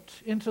out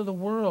into the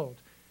world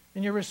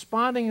and you're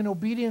responding in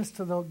obedience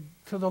to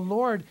the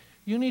Lord,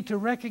 you need to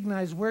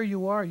recognize where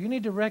you are. You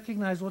need to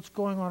recognize what's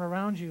going on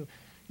around you.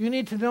 You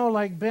need to know,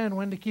 like Ben,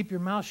 when to keep your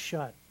mouth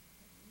shut.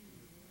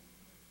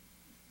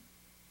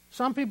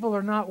 Some people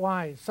are not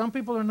wise. Some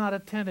people are not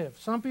attentive.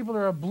 Some people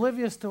are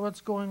oblivious to what's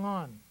going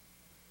on.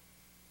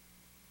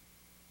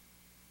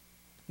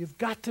 You've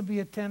got to be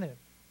attentive.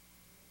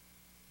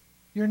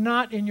 You're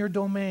not in your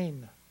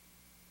domain.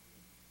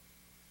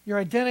 Your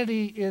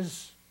identity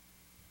is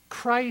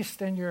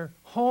Christ and your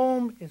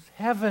home is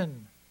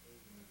heaven.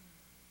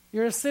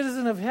 You're a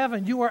citizen of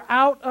heaven. You are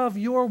out of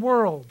your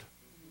world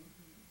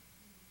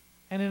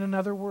and in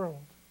another world.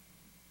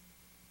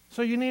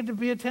 So you need to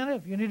be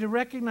attentive. You need to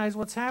recognize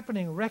what's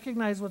happening,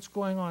 recognize what's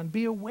going on,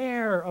 be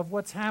aware of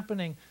what's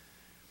happening.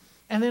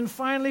 And then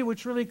finally,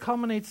 which really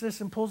culminates this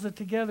and pulls it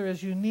together,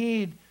 is you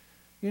need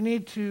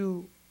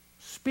to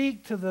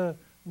speak to the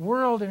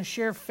world and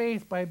share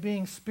faith by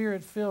being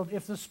Spirit-filled.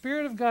 If the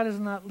Spirit of God is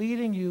not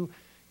leading you,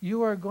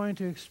 you are going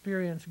to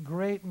experience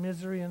great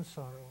misery and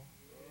sorrow.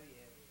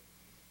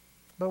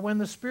 But when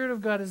the Spirit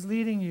of God is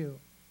leading you,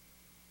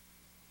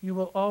 you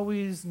will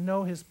always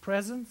know His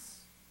presence,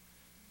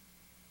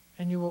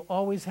 and you will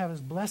always have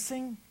His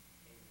blessing,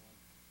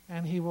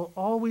 and He will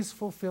always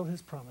fulfill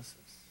His promises.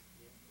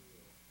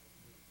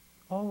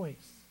 Always.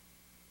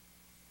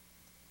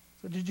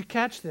 So did you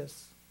catch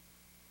this?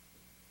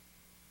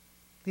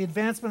 The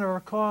advancement of our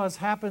cause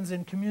happens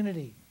in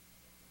community.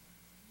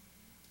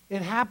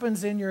 It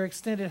happens in your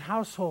extended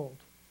household.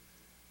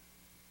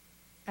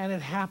 And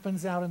it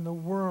happens out in the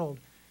world.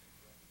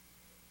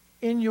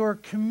 In your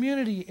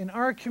community, in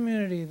our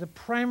community, the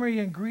primary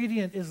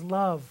ingredient is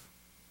love.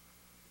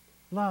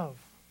 Love.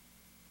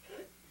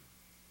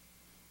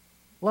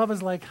 Love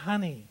is like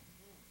honey.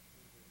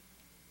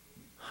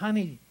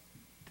 Honey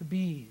to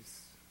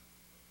bees.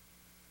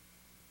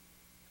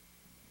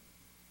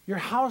 Your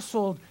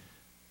household,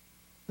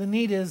 the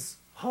need is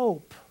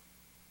hope.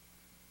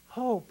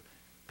 Hope.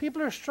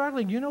 People are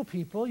struggling. You know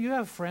people. You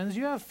have friends.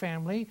 You have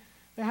family.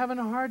 They're having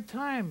a hard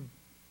time.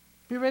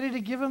 Be ready to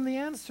give them the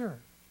answer.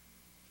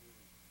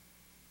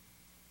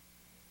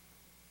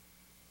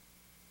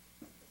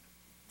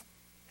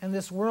 In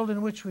this world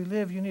in which we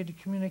live, you need to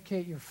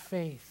communicate your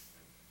faith.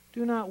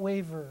 Do not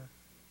waver.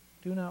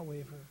 Do not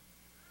waver.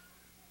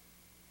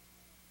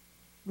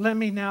 Let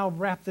me now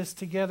wrap this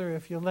together,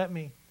 if you'll let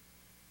me.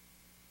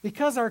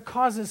 Because our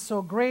cause is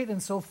so great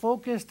and so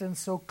focused and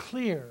so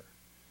clear,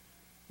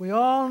 we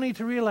all need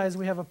to realize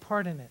we have a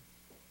part in it.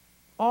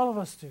 All of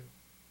us do.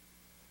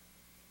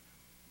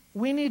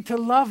 We need to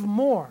love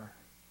more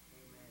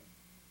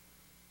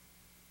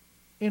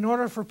in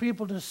order for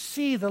people to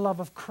see the love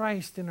of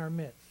Christ in our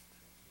midst.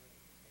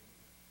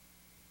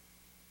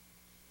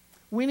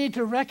 We need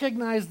to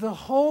recognize the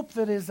hope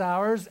that is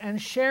ours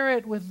and share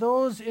it with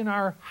those in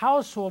our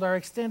household, our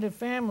extended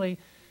family,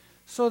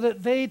 so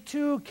that they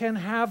too can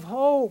have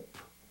hope.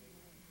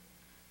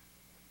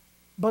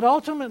 But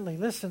ultimately,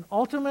 listen,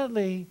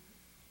 ultimately,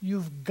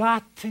 you've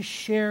got to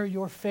share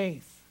your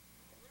faith.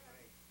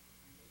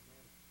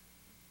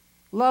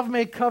 Love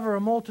may cover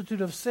a multitude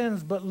of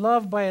sins, but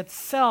love by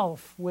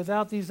itself,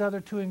 without these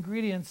other two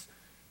ingredients,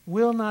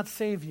 will not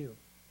save you.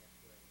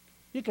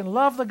 You can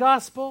love the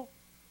gospel,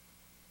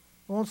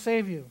 it won't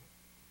save you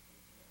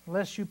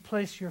unless you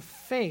place your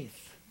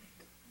faith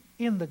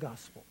in the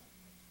gospel.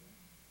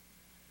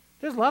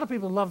 There's a lot of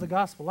people who love the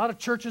gospel, a lot of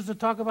churches that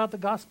talk about the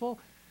gospel,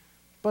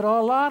 but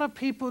a lot of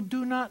people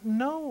do not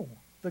know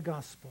the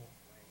gospel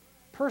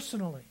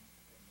personally.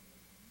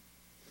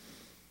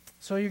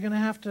 So you're going to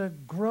have to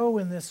grow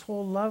in this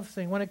whole love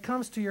thing. When it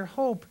comes to your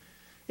hope,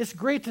 it's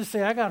great to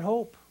say, I got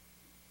hope.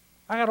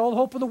 I got all the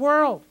hope in the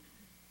world.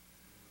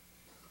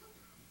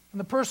 And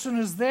the person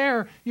who's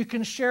there, you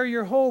can share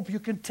your hope. You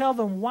can tell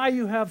them why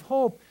you have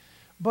hope.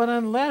 But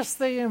unless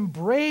they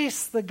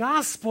embrace the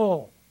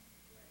gospel,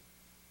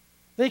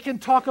 they can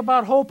talk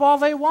about hope all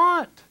they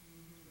want.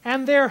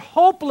 And they're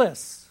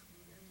hopeless.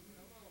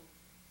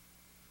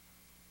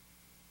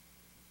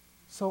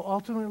 So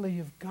ultimately,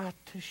 you've got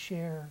to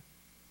share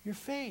your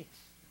faith.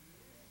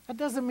 That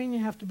doesn't mean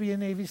you have to be a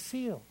Navy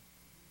SEAL.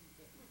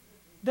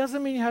 It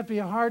doesn't mean you have to be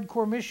a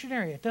hardcore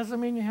missionary. It doesn't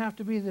mean you have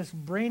to be this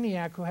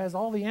brainiac who has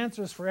all the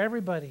answers for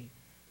everybody.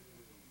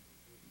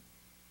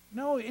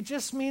 No, it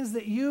just means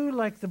that you,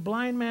 like the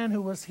blind man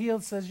who was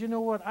healed, says, you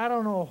know what, I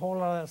don't know a whole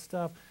lot of that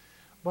stuff,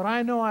 but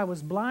I know I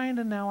was blind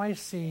and now I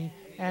see,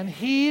 and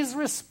he's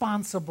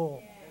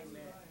responsible.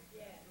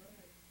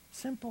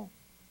 Simple.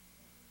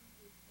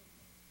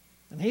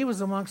 And he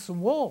was amongst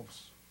some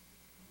wolves.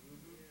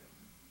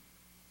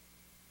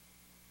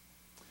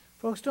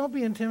 Folks, don't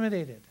be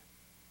intimidated.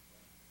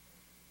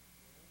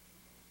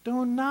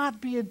 Do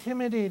not be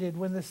intimidated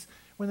when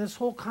this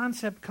whole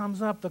concept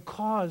comes up, the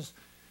cause.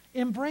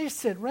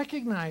 Embrace it.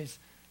 Recognize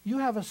you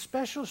have a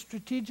special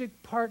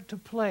strategic part to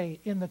play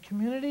in the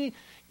community,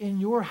 in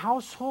your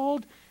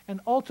household, and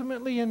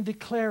ultimately in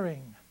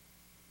declaring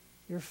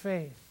your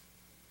faith.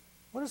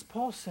 What does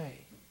Paul say?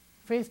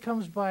 Faith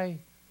comes by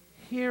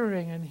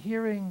hearing, and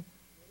hearing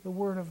the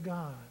word of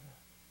God.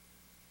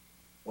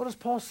 What does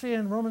Paul say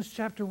in Romans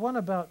chapter 1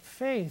 about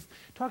faith?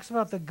 He talks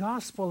about the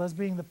gospel as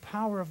being the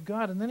power of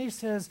God. And then he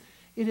says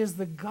it is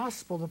the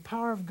gospel, the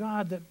power of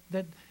God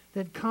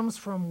that comes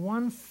from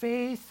one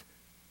faith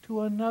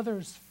to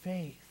another's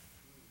faith.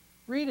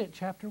 Read it,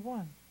 chapter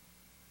 1.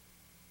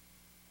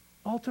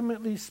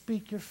 Ultimately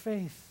speak your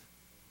faith.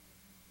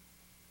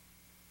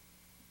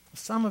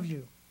 Some of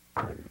you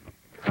are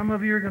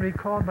going to be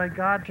called by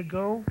God to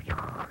go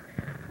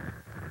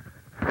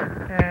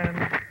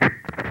and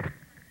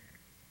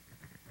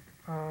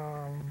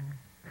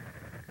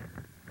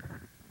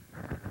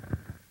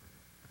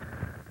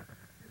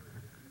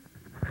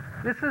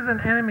this is an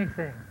enemy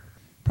thing.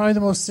 Probably the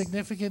most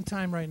significant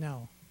time right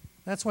now.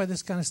 That's why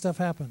this kind of stuff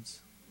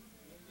happens.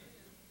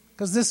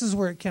 Because this is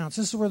where it counts.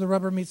 This is where the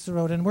rubber meets the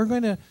road. And we're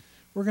going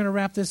to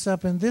wrap this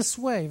up in this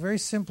way, very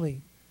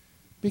simply.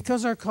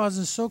 Because our cause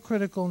is so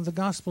critical and the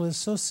gospel is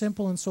so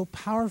simple and so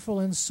powerful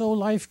and so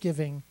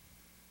life-giving,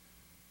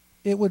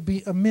 it would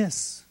be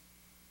amiss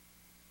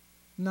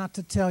not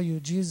to tell you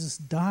Jesus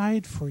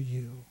died for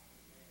you.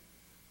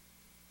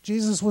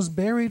 Jesus was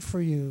buried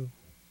for you.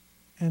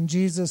 And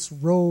Jesus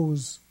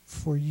rose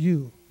for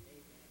you.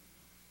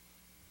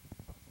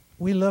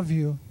 We love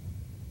you.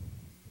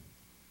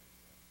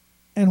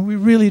 And we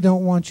really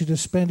don't want you to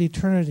spend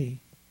eternity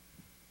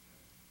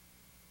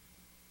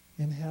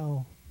in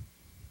hell.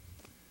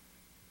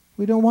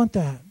 We don't want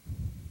that.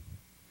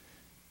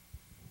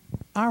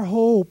 Our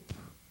hope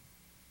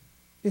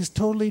is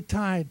totally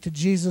tied to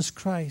Jesus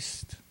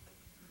Christ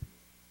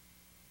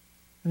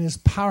and His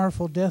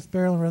powerful death,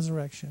 burial, and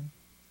resurrection.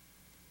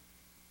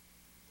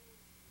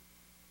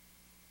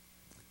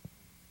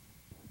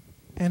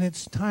 And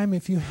it's time,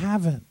 if you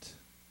haven't,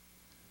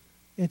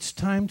 it's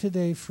time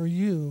today for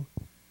you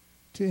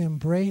to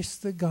embrace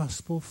the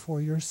gospel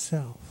for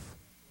yourself.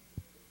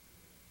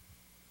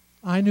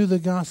 I knew the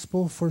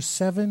gospel for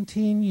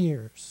 17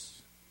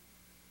 years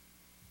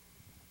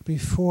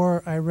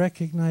before I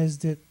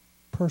recognized it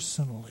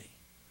personally.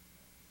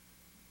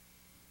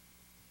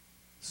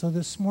 So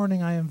this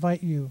morning I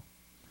invite you,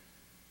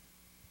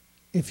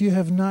 if you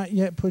have not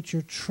yet put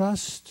your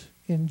trust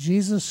in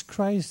Jesus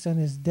Christ and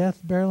His death,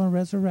 burial, and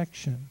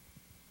resurrection,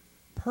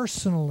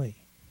 personally,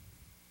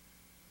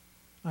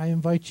 I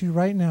invite you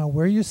right now,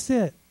 where you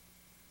sit,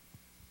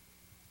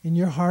 in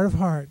your heart of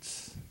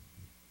hearts,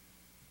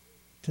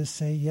 to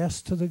say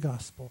yes to the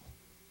gospel.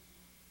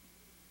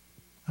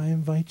 I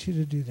invite you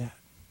to do that.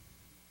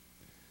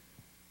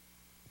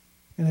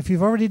 And if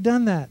you've already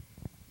done that,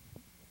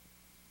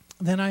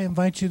 then I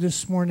invite you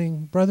this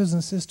morning, brothers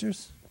and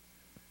sisters,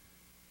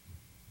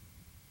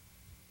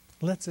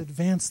 let's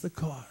advance the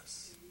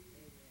cause.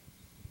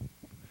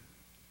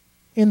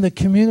 In the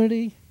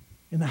community,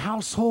 in the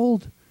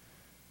household,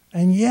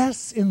 and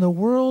yes, in the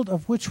world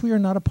of which we are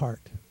not a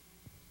part.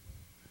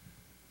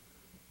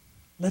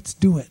 Let's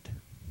do it.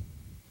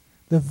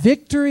 The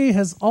victory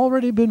has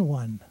already been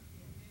won.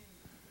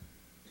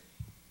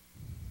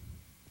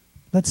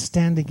 Let's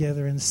stand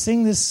together and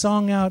sing this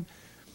song out